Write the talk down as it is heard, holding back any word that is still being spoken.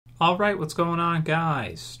Alright, what's going on,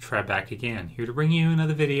 guys? Trev back again, here to bring you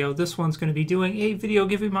another video. This one's going to be doing a video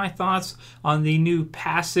giving my thoughts on the new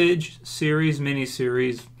Passage series,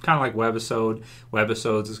 miniseries, kind of like webisode.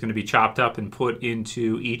 Webisodes is going to be chopped up and put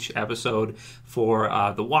into each episode for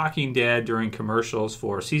The Walking Dead during commercials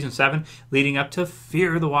for Season 7, leading up to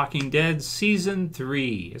Fear the Walking Dead Season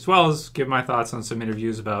 3, as well as give my thoughts on some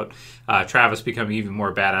interviews about Travis becoming even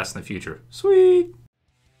more badass in the future. Sweet!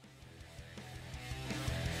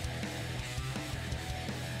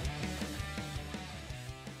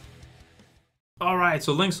 Alright,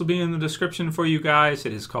 so links will be in the description for you guys.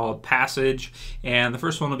 It is called Passage, and the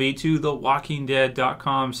first one will be to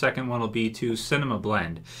thewalkingdead.com. Second one will be to Cinema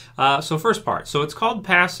Blend. So first part. So it's called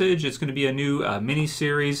Passage. It's going to be a new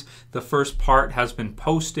mini-series. The first part has been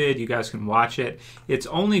posted. You guys can watch it. It's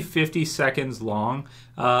only 50 seconds long,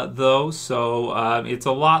 though, so it's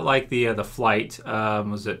a lot like the flight.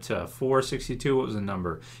 Was it 462? What was the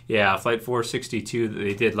number? Yeah, Flight 462 that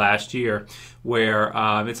they did last year, where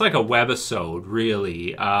it's like a webisode,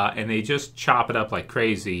 really, and they just chop it up like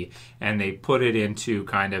crazy, and they put it into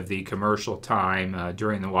kind of the commercial time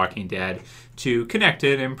during The Walking Dead to connect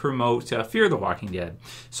it and promote Fear the Walking Dead.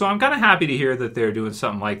 So I'm kind of happy to hear that they're doing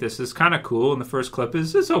something like this. It's kind of cool, and the first clip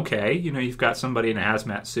is okay. You know, you've got somebody in a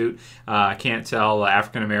hazmat suit. Can't tell,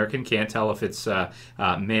 African-American, can't tell if it's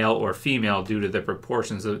male or female due to the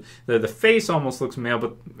proportions. The face almost looks male,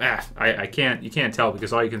 but you can't tell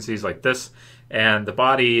because all you can see is like this, and the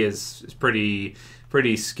body is pretty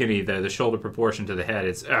skinny. The shoulder proportion to the head,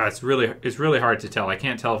 it's really hard to tell. I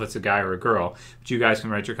can't tell if it's a guy or a girl, but you guys can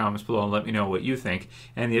write your comments below and let me know what you think.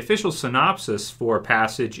 And the official synopsis for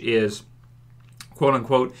Passage is, quote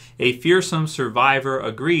unquote, a fearsome survivor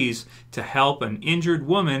agrees to help an injured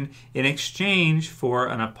woman in exchange for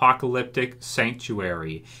an apocalyptic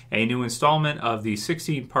sanctuary. A new installment of the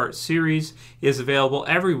 16-part series is available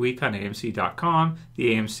every week on AMC.com,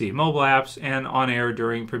 the AMC mobile apps, and on air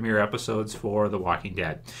during premiere episodes for The Walking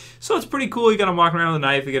Dead. So it's pretty cool. You got him walking around with a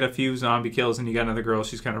knife, you get a few zombie kills, and you got another girl,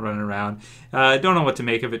 she's kind of running around. Don't know what to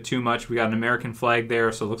make of it too much. We got an American flag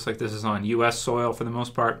there, so it looks like this is on U.S. soil for the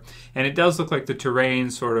most part. And it does look like the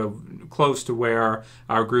terrain sort of close to where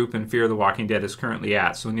our group in Fear the Walking Dead is currently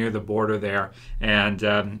at, so near the border there.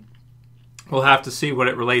 And we'll have to see what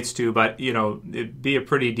it relates to, but, you know, it'd be a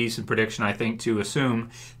pretty decent prediction, I think, to assume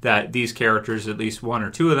that these characters, at least one or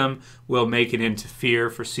two of them, will make it into Fear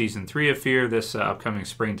for Season 3 of Fear this upcoming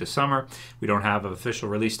spring to summer. We don't have an official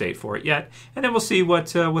release date for it yet. And then we'll see what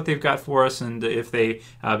they've got for us, and if they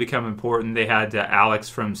become important. They had Alex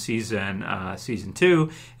from Season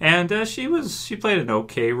 2, and she played an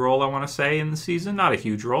okay role, I want to say, in the season. Not a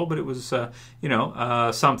huge role, but it was,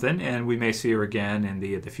 something, and we may see her again in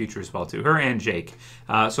the future as well, too. Her and Jake.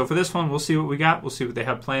 So for this one, we'll see what we got. We'll see what they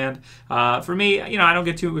have planned. For me, I don't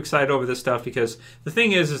get too excited over this stuff because the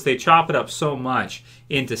thing is they chop it up so much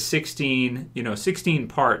into 16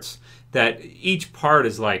 parts that each part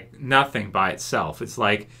is like nothing by itself. It's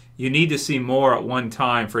like you need to see more at one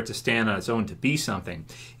time for it to stand on its own to be something.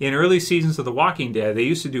 In early seasons of The Walking Dead, they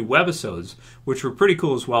used to do webisodes, which were pretty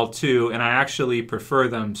cool as well too, and I actually prefer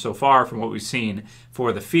them so far from what we've seen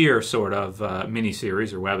for the Fear sort of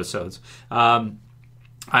miniseries or webisodes.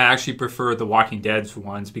 I actually prefer the Walking Dead's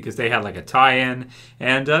ones because they had like a tie-in,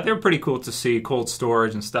 and they're pretty cool to see, cold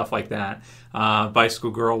storage and stuff like that.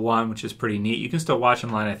 Bicycle Girl one, which is pretty neat. You can still watch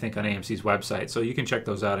online, I think, on AMC's website, so you can check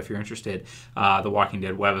those out if you're interested. The Walking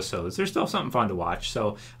Dead webisodes. There's still something fun to watch.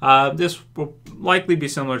 So this will likely be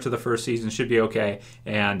similar to the first season, should be okay,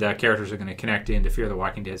 and characters are going to connect into Fear the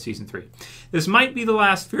Walking Dead Season 3. This might be the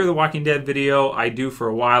last Fear the Walking Dead video I do for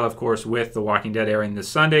a while, of course, with The Walking Dead airing this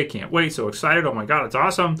Sunday. Can't wait, so excited. Oh my god, it's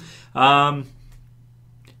awesome.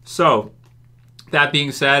 So that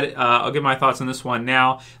being said, I'll give my thoughts on this one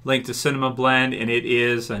now. Link to Cinema Blend, and it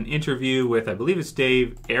is an interview with, I believe it's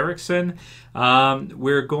Dave Erickson.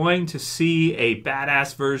 We're going to see a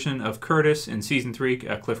badass version of Curtis in Season 3.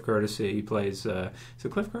 Cliff Curtis, he plays, is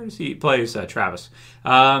it Cliff Curtis? He plays Travis.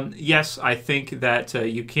 Yes, I think that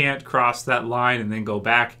you can't cross that line and then go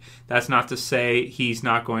back. That's not to say he's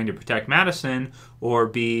not going to protect Madison or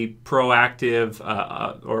be proactive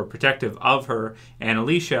or protective of her and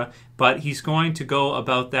Alicia, but he's going to go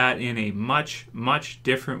about that in a much, much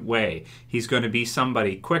different way. He's going to be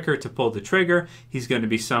somebody quicker to pull the trigger. He's going to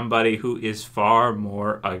be somebody who is far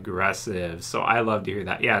more aggressive. So I love to hear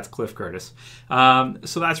that. Yeah, it's Cliff Curtis.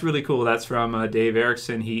 So that's really cool. That's from Dave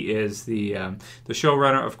Erickson. He is the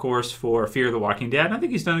showrunner, of course, for Fear the Walking Dead. And I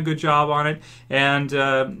think he's done a good job on it. And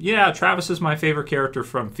yeah, Travis is my favorite character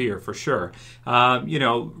from Fear, for sure. You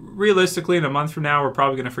know, realistically, in a month from now, we're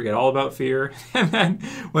probably going to forget all about Fear. And then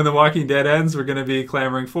when The Walking Dead ends, we're going to be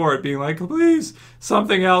clamoring for it, being like, please,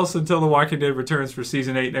 something else until The Walking Dead returns for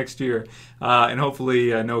Season 8 next year. And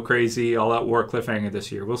hopefully no crazy all-out war cliffhanger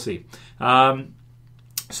this year. We'll see.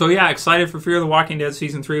 So yeah, excited for Fear the Walking Dead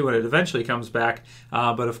Season 3 when it eventually comes back.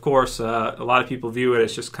 But of course, a lot of people view it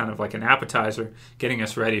as just kind of like an appetizer, getting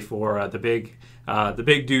us ready for the big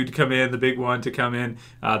dude to come in, the big one to come in,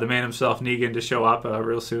 the man himself, Negan, to show up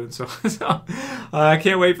real soon. So I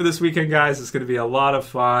can't wait for this weekend, guys. It's going to be a lot of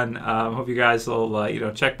fun. Hope you guys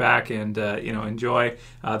will check back and enjoy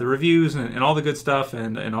the reviews and all the good stuff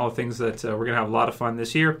and all the things that we're going to have a lot of fun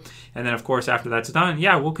this year. And then, of course, after that's done,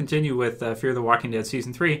 yeah, we'll continue with Fear the Walking Dead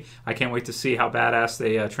Season 3. I can't wait to see how badass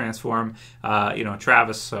they transform,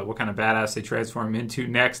 Travis, what kind of badass they transform into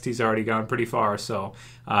next. He's already gone pretty far, so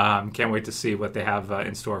can't wait to see what they have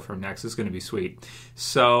in store for him next. It's going to be sweet.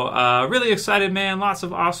 So really excited, man. Lots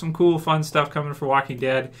of awesome, cool, fun stuff coming for Walking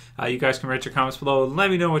Dead. You guys can write your comments below.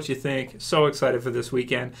 Let me know what you think. So excited for this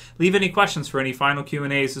weekend. Leave any questions for any final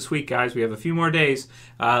Q&As this week, guys. We have a few more days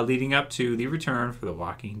leading up to the return for The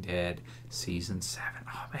Walking Dead Season 7.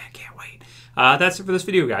 Oh, man, I can't wait. That's it for this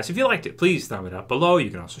video, guys. If you liked it, please thumb it up below. You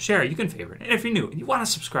can also share it. You can favorite it. And if you're new and you want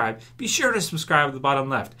to subscribe, be sure to subscribe at the bottom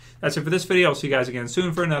left. That's it for this video. I'll see you guys again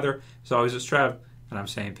soon for another. As always, it's Trev, and I'm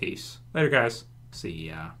saying peace. Later, guys. See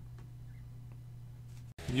ya.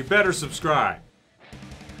 You better subscribe.